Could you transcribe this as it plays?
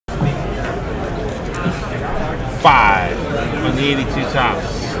the 82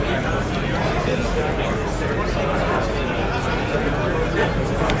 Topps.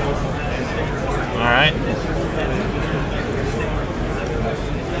 All right.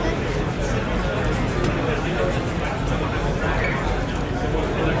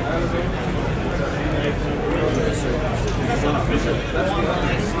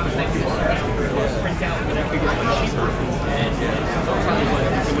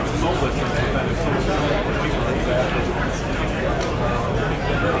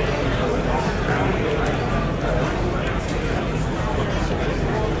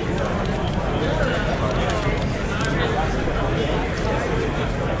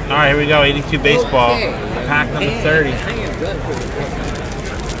 All right, here we go. 82 baseball, pack number 30.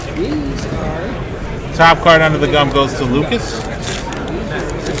 Top card under the gum goes to Lucas.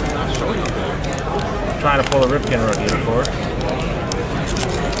 Trying to pull a Ripken rookie, of course.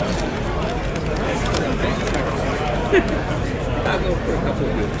 I'll go for a couple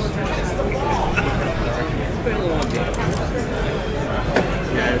of weeks. It's been a long day.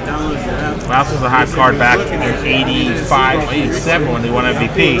 Mouse was a hot card back in 85, 87 when he won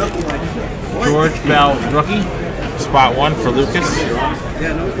MVP. George Bell rookie, spot 1 for Lucas.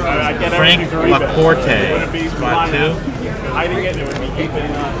 Frank Lacorte, spot 2. Hiding it, it would be keeping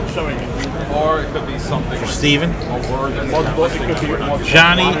showing it. Or it could be something for Steven.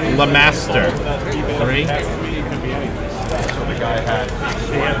 Johnny Lamaster, 3. So the guy had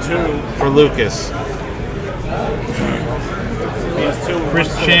 2 for Lucas. Chris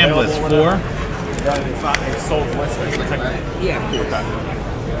Chambliss, 4.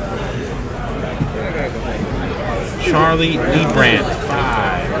 Charlie Leibrandt,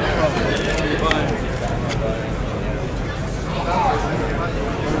 5.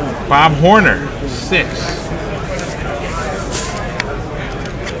 Bob Horner, 6.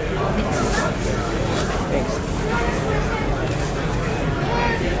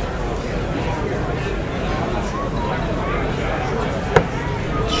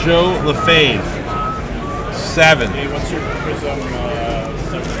 Joe LaFave, 7. Hey, what's your Prism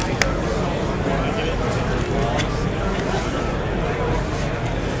 17?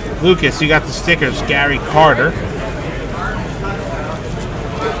 Lucas, you got the stickers. Gary Carter.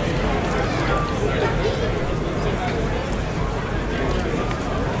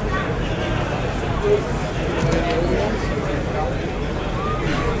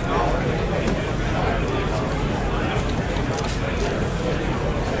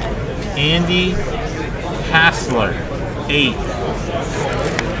 Andy Hassler, 8.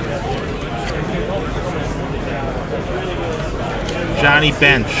 Johnny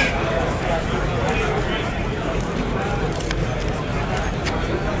Bench.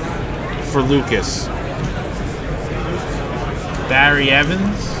 For Lucas. Barry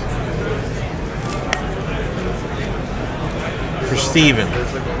Evans. For Steven.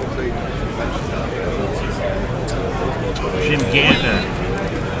 Jim Gantner.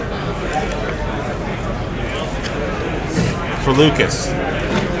 For Lucas.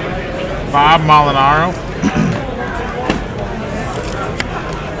 Bob Molinaro.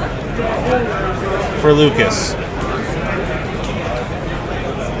 For Lucas.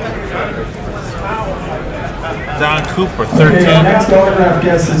 Don Cooper, 13. Okay, our next autograph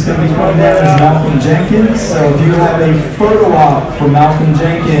guest is going to be coming down as Malcolm Jenkins. So if you have a photo op for Malcolm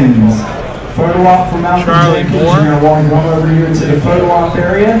Jenkins, Charlie Jenkins, Moore. you're going to come over here to the photo op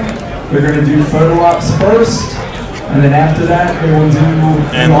area. We're going to do photo ops first, and then after that, we will do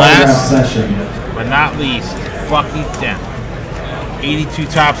And an autograph last, session. but not least, Bucky Dent. 82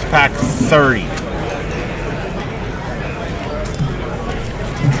 Topps pack 30.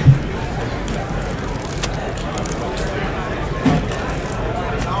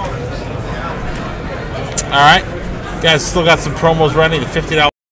 All right, guys, still got some promos running. The $50